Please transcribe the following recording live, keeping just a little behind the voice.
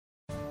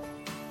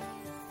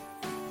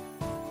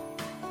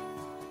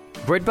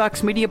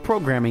Breadbox Media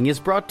programming is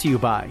brought to you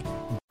by...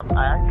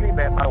 I actually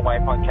met my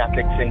wife on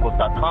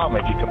CatholicSingles.com,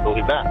 if you can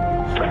believe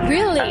that.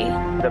 Really?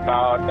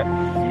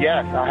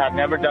 Yes, I had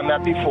never done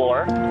that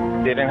before.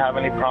 Didn't have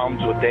any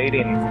problems with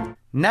dating.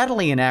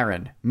 Natalie and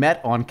Aaron met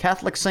on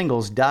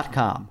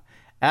CatholicSingles.com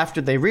after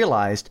they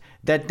realized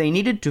that they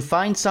needed to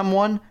find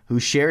someone who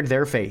shared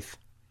their faith.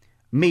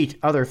 Meet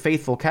other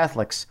faithful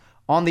Catholics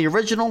on the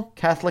original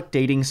Catholic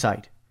dating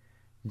site.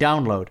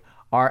 Download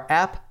our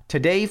app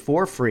today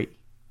for free.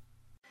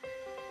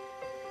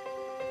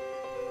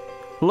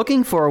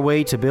 Looking for a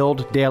way to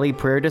build daily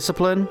prayer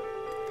discipline?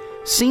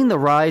 Seen the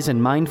rise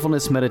in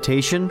mindfulness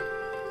meditation,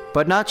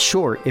 but not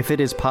sure if it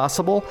is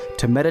possible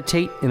to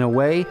meditate in a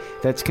way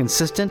that's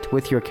consistent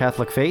with your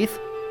Catholic faith?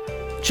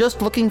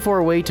 Just looking for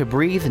a way to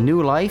breathe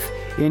new life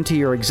into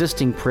your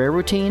existing prayer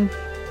routine?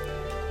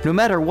 No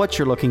matter what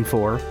you're looking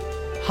for,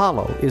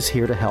 Hallow is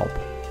here to help.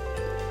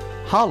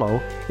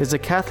 Hallow is a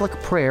Catholic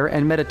prayer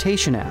and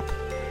meditation app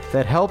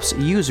that helps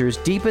users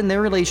deepen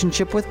their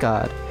relationship with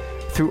God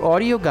through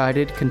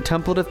audio-guided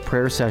contemplative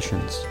prayer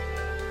sessions.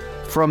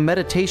 From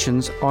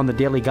meditations on the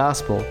daily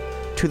gospel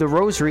to the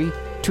rosary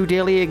to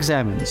daily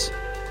examens,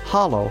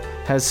 Hallow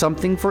has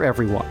something for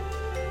everyone.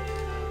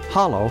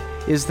 Hallow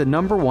is the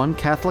 #1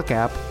 Catholic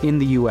app in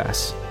the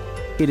U.S.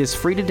 It is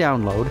free to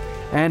download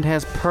and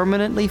has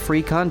permanently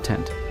free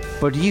content,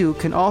 but you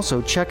can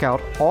also check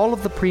out all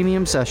of the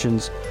premium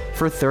sessions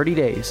for 30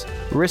 days,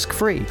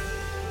 risk-free,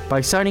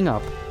 by signing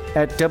up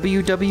at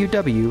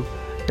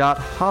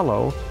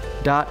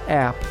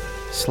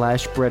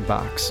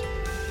www.hallow.app/breadbox.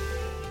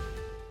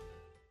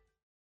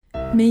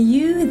 May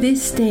you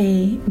this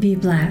day be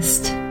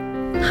blessed.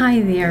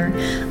 Hi there,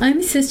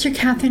 I'm Sister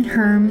Catherine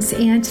Herms,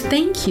 and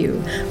thank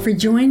you for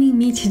joining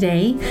me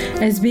today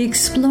as we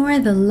explore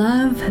the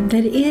love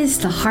that is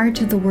the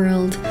heart of the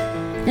world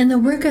and the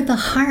work of the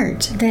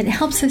heart that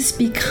helps us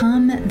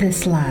become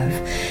this love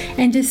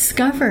and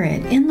discover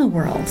it in the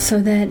world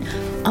so that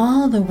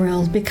all the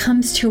world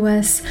becomes to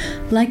us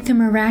like the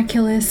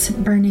miraculous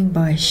burning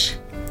bush.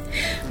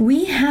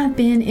 We have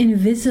been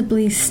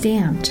invisibly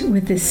stamped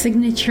with the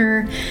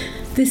signature,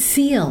 the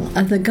seal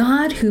of the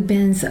God who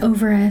bends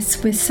over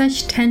us with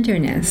such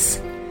tenderness.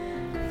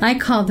 I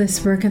call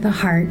this work of the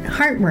heart,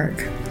 heart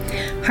work.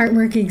 Heart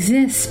work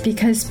exists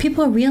because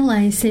people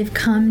realize they've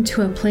come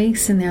to a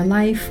place in their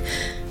life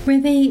where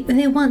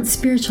they want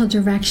spiritual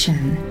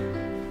direction.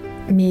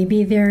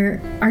 Maybe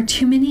there are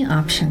too many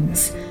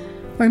options,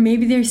 or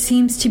maybe there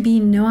seems to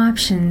be no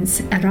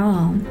options at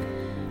all.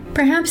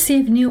 Perhaps they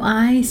have new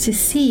eyes to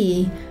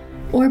see,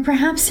 or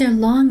perhaps they're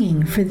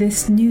longing for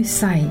this new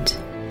sight.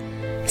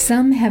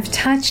 Some have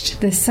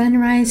touched the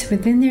sunrise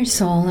within their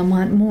soul and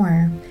want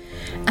more.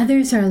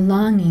 Others are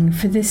longing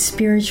for this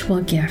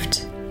spiritual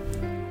gift.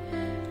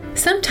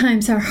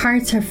 Sometimes our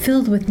hearts are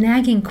filled with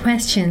nagging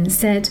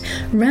questions that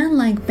run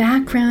like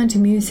background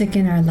music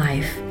in our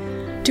life.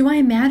 Do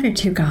I matter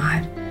to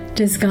God?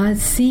 Does God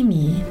see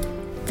me?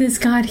 Does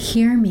God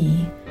hear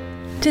me?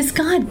 Does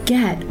God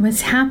get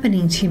what's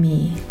happening to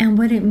me and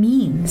what it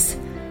means?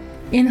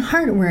 In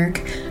Heart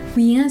Work,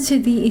 we answer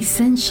the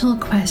essential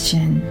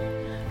question,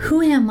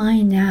 who am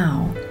I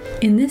now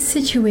in this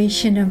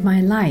situation of my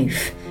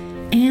life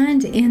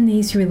and in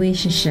these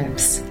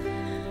relationships?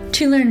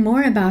 To learn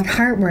more about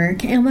Heart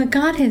Work and what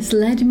God has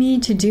led me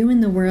to do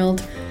in the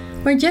world,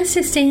 or just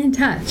to stay in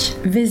touch,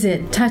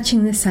 visit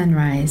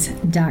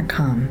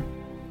touchingthesunrise.com.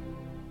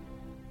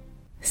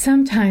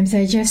 Sometimes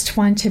I just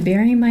want to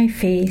bury my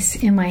face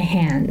in my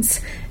hands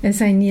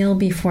as I kneel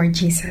before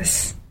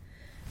Jesus.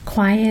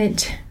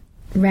 Quiet,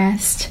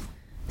 rest,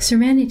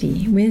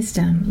 serenity,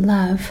 wisdom,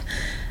 love.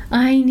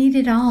 I need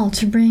it all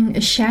to bring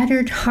a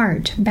shattered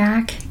heart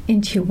back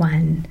into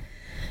one.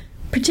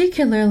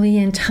 Particularly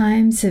in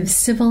times of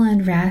civil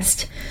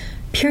unrest,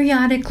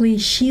 periodically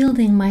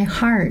shielding my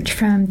heart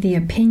from the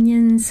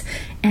opinions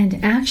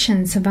and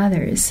actions of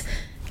others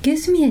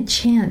gives me a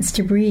chance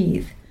to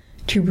breathe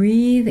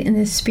in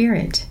the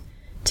Spirit,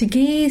 to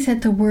gaze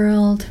at the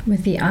world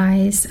with the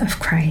eyes of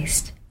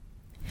Christ.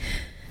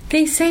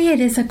 They say it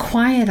is a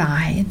quiet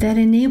eye that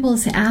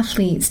enables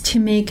athletes to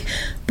make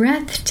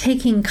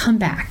breathtaking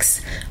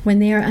comebacks when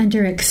they are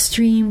under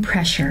extreme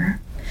pressure.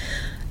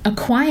 A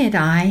quiet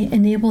eye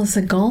enables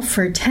a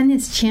golfer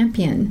tennis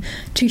champion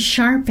to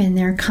sharpen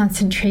their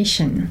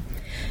concentration.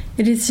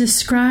 It is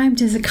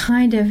described as a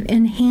kind of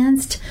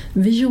enhanced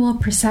visual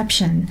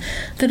perception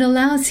that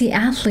allows the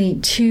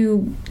athlete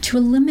to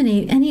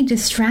eliminate any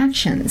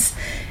distractions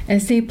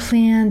as they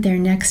plan their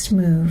next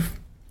move.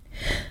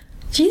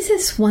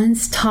 Jesus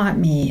once taught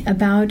me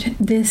about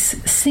this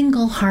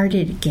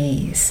single-hearted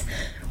gaze,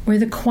 or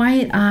the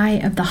quiet eye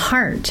of the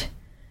heart,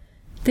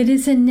 that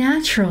is a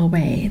natural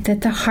way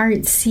that the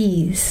heart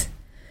sees.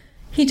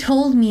 He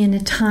told me in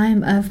a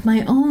time of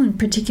my own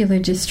particular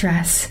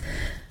distress,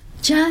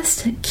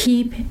 just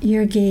keep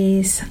your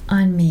gaze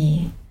on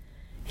me.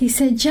 He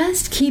said,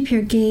 just keep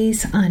your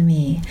gaze on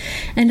me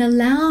and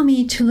allow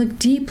me to look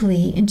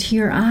deeply into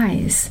your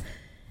eyes.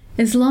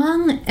 As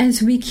long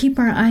as we keep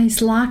our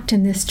eyes locked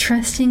in this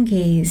trusting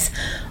gaze,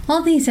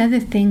 all these other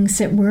things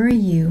that worry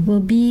you will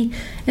be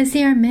as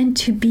they are meant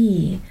to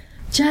be.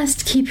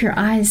 Just keep your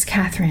eyes,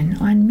 Catherine,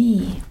 on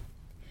me.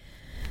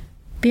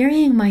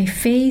 Burying my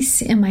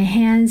face in my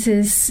hands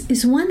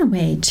is one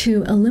way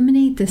to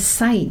eliminate the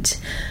sight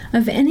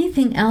of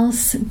anything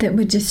else that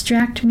would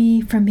distract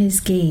me from his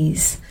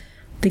gaze,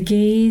 the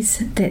gaze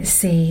that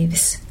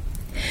saves.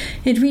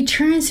 It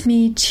returns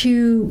me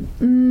to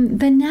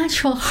the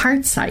natural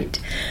heart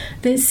sight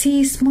that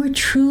sees more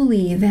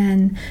truly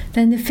than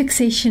the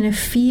fixation of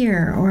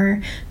fear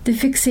or the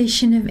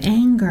fixation of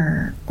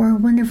anger or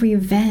one of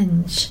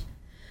revenge.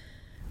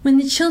 When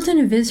the children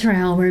of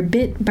Israel were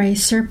bit by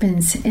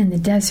serpents in the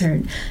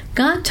desert,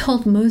 God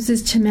told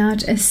Moses to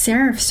mount a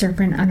seraph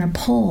serpent on a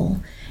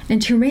pole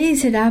and to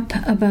raise it up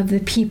above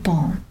the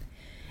people.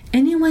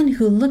 Anyone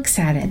who looks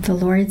at it, the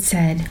Lord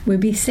said,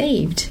 would be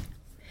saved.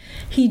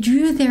 He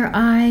drew their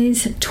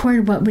eyes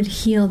toward what would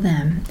heal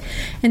them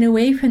and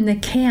away from the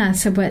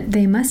chaos of what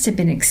they must have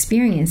been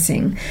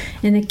experiencing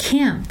in a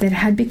camp that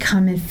had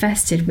become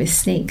infested with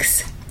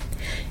snakes.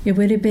 It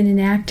would have been an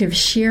act of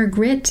sheer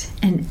grit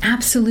and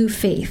absolute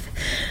faith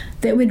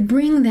that would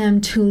bring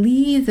them to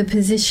leave the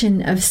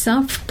position of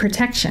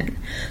self-protection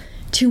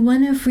to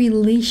one of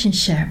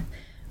relationship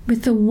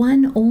with the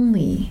one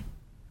only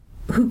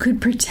who could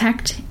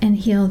protect and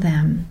heal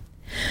them.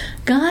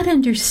 God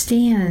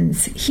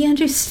understands. He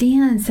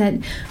understands that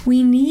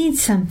we need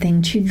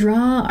something to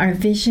draw our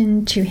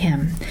vision to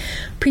Him,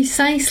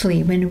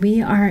 precisely when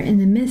we are in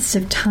the midst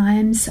of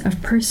times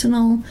of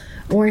personal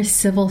or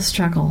civil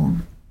struggle.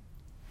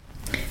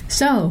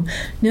 So,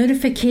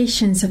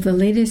 notifications of the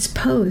latest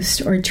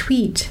post or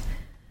tweet,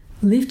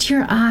 lift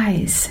your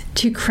eyes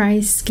to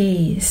Christ's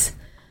gaze.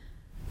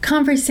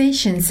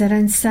 Conversations that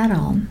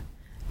unsettle,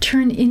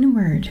 turn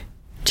inward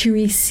to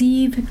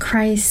receive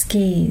Christ's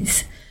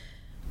gaze.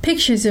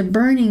 Pictures of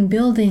burning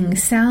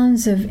buildings,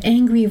 sounds of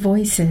angry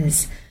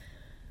voices.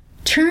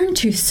 Turn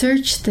to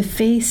search the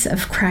face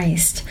of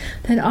Christ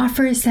that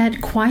offers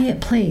that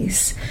quiet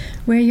place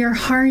where your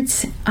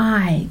heart's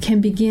eye can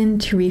begin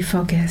to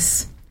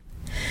refocus.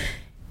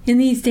 In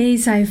these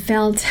days, I've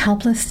felt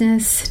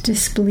helplessness,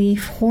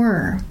 disbelief,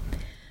 horror,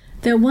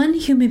 that one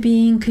human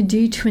being could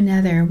do to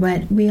another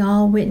what we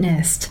all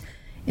witnessed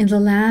in the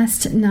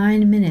last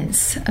 9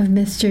 minutes of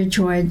Mr.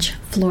 George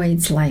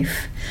Floyd's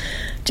life.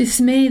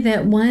 Dismay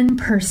that one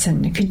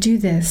person could do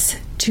this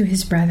to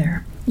his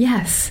brother.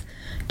 Yes,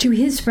 to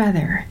his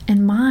brother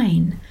and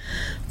mine.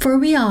 For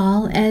we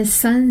all, as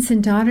sons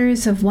and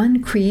daughters of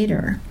one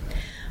Creator,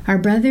 are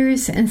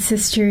brothers and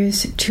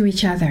sisters to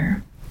each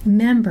other,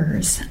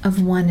 members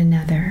of one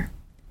another.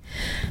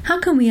 How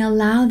can we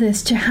allow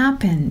this to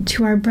happen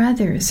to our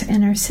brothers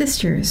and our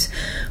sisters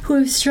who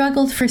have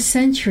struggled for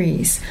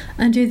centuries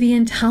under the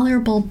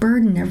intolerable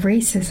burden of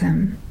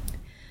racism?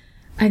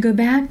 I go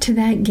back to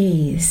that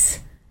gaze,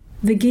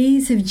 the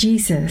gaze of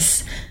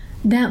Jesus,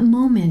 that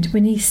moment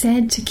when He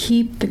said to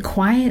keep the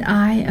quiet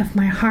eye of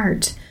my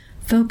heart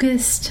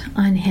focused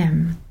on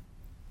Him.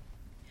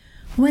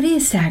 What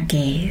is that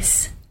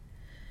gaze?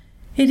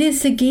 It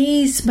is the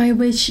gaze by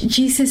which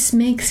Jesus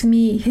makes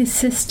me His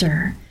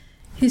sister,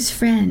 His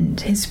friend,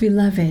 His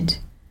beloved.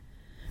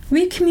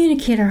 We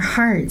communicate our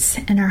hearts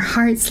and our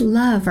heart's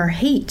love or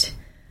hate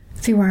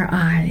through our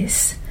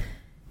eyes.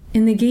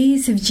 In the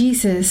gaze of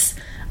Jesus,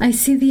 I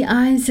see the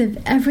eyes of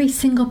every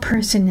single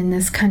person in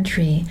this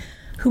country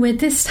who at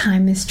this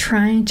time is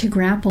trying to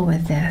grapple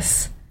with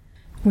this.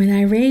 When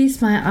I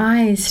raise my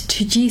eyes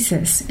to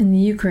Jesus in the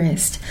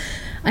Eucharist,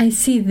 I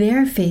see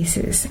their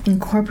faces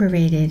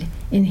incorporated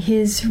in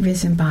His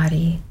risen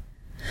body.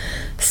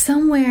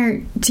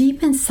 Somewhere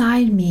deep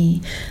inside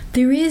me,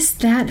 there is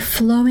that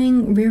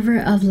flowing river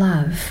of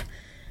love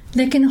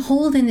that can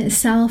hold in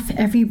itself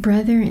every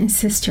brother and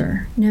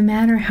sister, no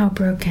matter how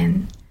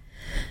broken.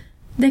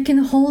 That can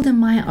hold in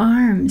my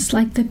arms,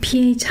 like the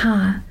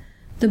Pietà,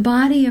 the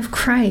body of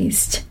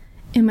Christ,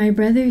 in my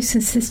brothers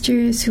and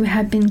sisters who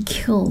have been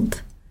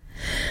killed.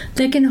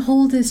 That can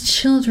hold as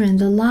children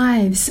the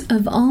lives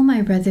of all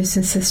my brothers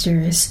and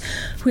sisters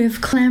who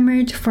have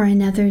clamored for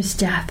another's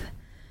death,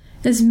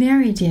 as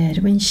Mary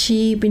did when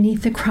she,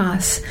 beneath the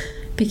cross,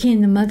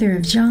 became the mother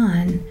of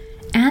John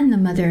and the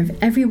mother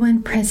of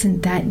everyone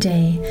present that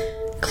day,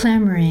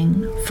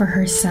 clamoring for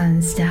her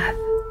son's death.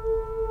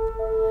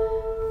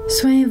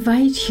 So I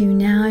invite you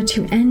now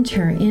to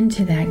enter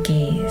into that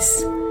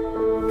gaze.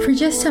 For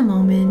just a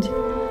moment,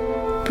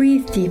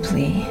 breathe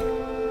deeply.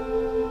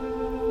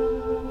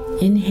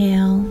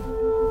 Inhale,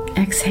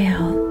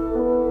 exhale.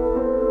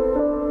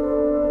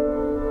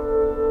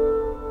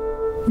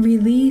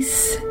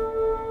 Release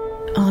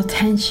all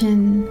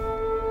tension,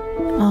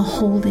 all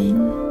holding.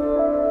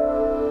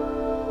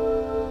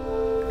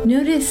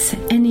 Notice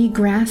any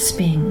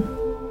grasping,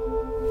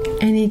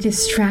 any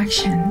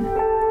distraction,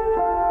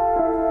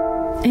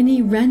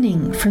 any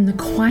running from the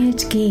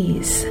quiet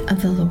gaze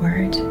of the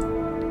Lord.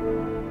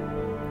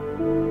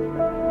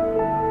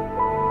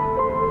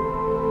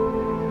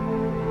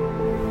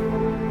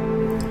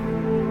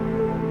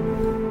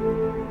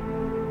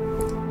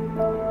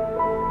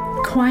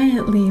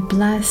 quietly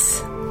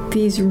bless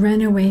these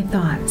runaway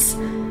thoughts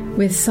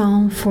with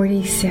Psalm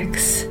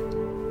 46.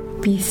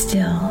 Be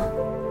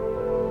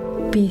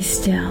still. Be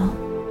still.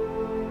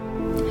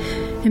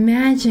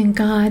 Imagine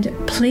God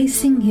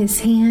placing His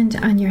hand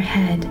on your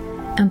head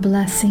and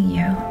blessing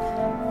you.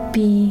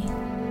 Be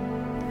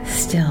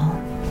still.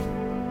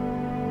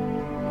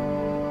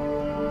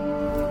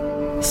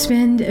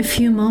 Spend a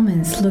few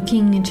moments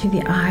looking into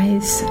the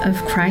eyes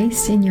of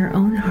Christ in your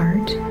own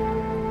heart,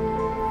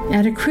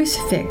 at a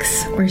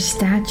crucifix or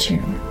statue,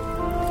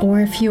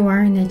 or if you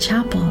are in a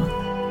chapel,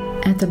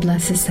 at the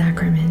Blessed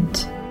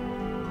Sacrament.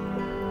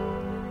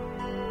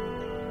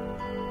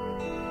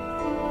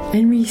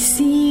 And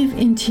receive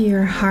into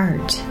your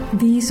heart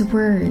these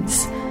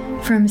words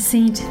from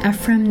Saint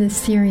Ephrem the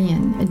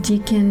Syrian, a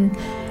deacon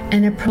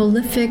and a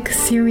prolific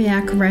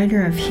Syriac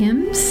writer of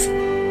hymns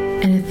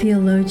and a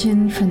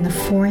theologian from the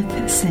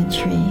 4th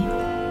century.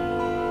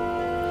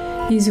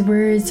 These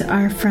words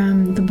are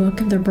from the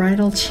book of the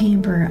Bridal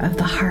Chamber of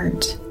the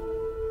Heart.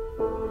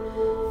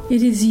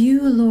 It is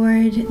you,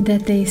 Lord,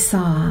 that they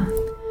saw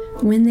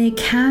when they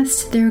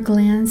cast their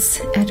glance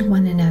at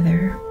one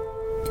another.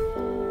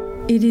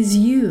 It is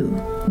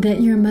you that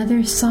your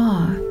mother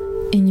saw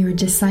in your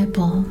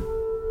disciple.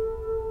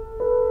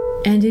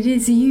 And it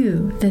is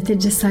you that the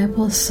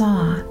disciple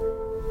saw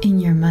in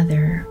your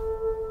mother.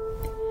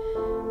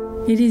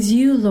 It is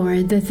you,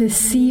 Lord, that the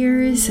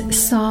seers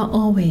saw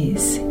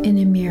always in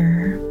a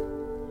mirror.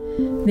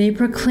 They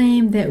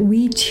proclaim that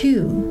we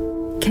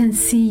too can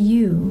see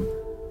you,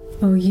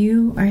 O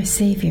you, our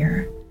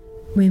Savior,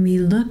 when we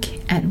look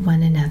at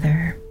one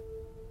another.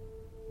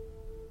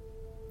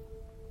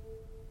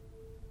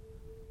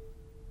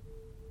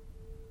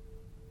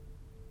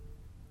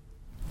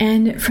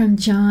 And from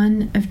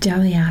John of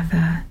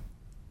Daliatha,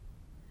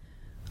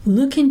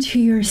 look into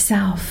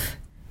yourself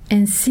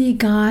and see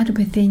God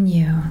within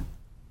you.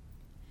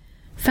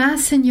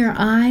 Fasten your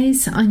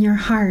eyes on your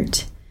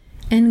heart,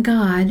 and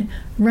God,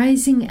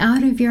 rising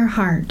out of your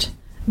heart,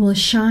 will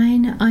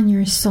shine on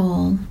your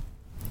soul.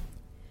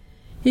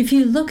 If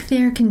you look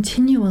there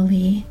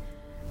continually,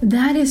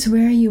 that is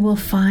where you will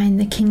find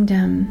the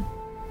kingdom.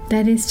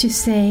 That is to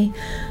say,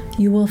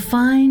 you will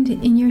find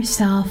in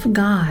yourself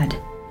God,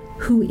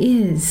 who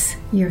is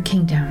your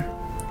kingdom.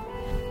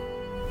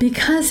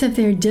 Because of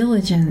their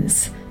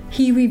diligence,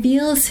 He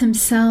reveals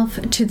Himself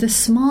to the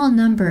small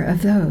number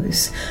of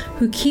those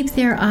who keep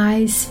their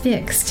eyes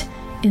fixed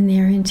in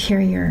their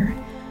interior,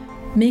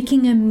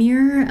 making a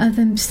mirror of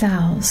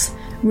themselves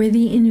where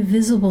the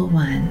invisible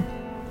one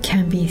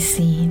can be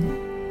seen.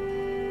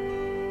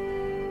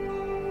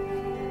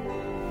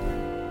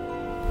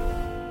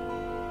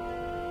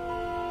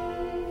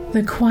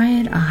 The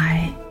quiet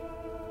eye.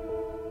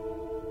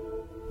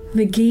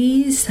 The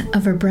gaze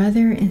of a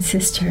brother and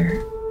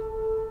sister.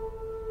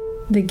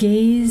 The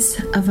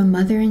gaze of a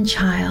mother and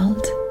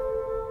child.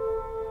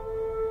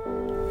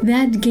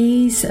 That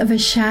gaze of a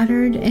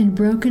shattered and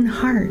broken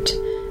heart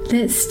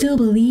that still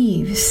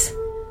believes,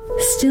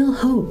 still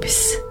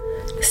hopes,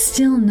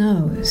 still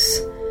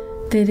knows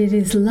that it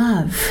is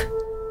love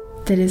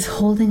that is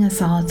holding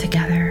us all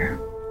together.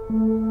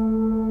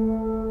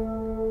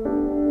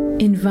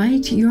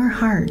 Invite your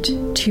heart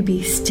to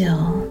be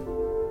still.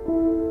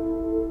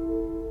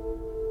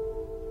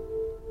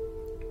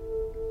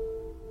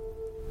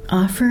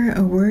 Offer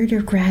a word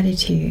of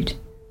gratitude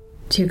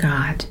to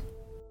God.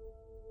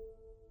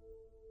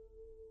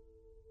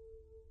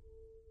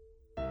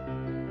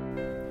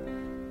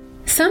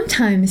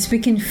 Sometimes we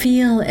can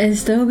feel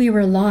as though we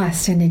were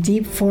lost in a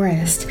deep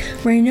forest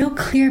where no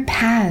clear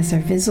paths are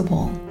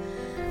visible.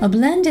 A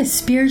blend of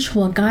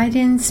spiritual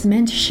guidance,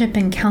 mentorship,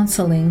 and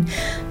counseling,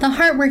 the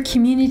Heartwork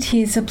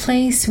community is a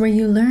place where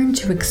you learn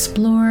to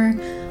explore,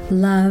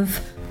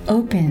 love,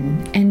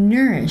 open, and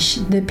nourish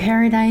the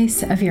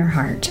paradise of your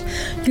heart,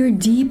 your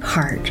deep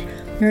heart,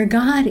 where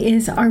God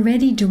is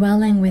already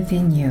dwelling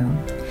within you.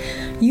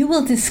 You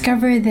will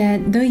discover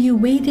that though you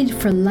waited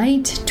for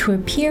light to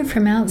appear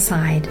from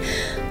outside,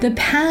 the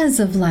paths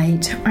of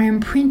light are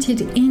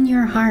imprinted in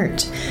your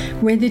heart,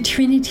 where the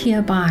Trinity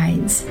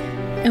abides,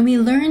 and we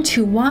learn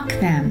to walk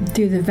them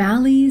through the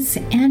valleys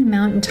and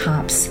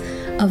mountaintops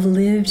of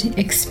lived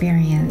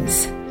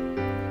experience.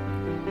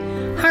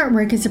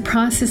 Heartwork is a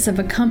process of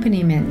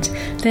accompaniment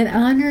that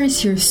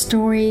honors your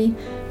story,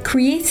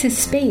 creates a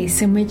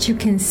space in which you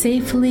can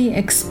safely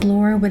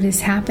explore what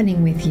is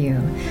happening with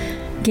you,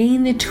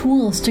 gain the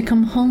tools to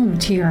come home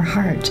to your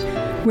heart,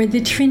 where the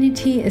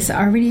Trinity is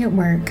already at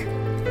work,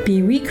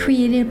 be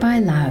recreated by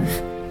love,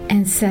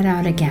 and set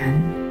out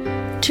again.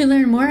 To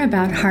learn more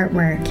about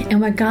Heartwork and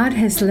what God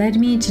has led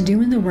me to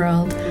do in the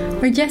world,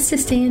 or just to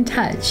stay in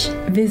touch,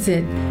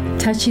 visit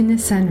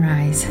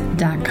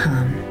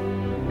touchingthesunrise.com.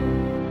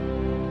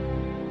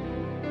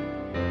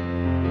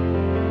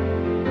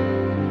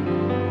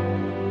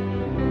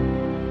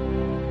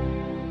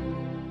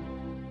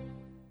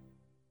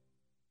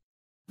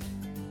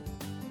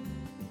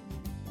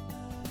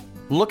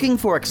 Looking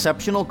for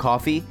exceptional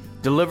coffee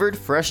delivered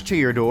fresh to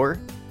your door?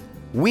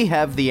 We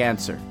have the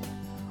answer.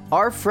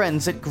 Our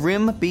friends at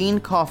Grim Bean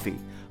Coffee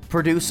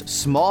produce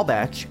small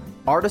batch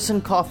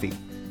artisan coffee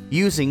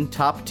using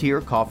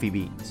top-tier coffee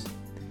beans.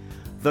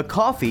 The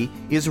coffee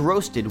is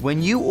roasted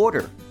when you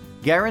order,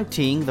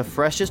 guaranteeing the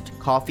freshest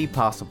coffee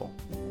possible.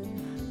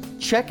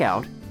 Check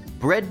out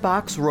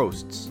Breadbox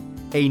Roasts,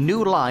 a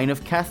new line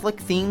of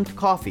Catholic-themed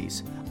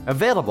coffees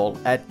available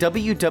at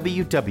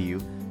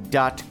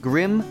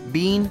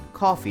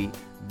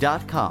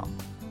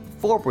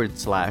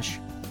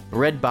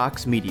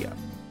www.grimbeancoffee.com/Redbox Media.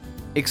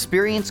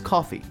 Experience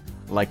coffee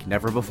like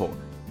never before.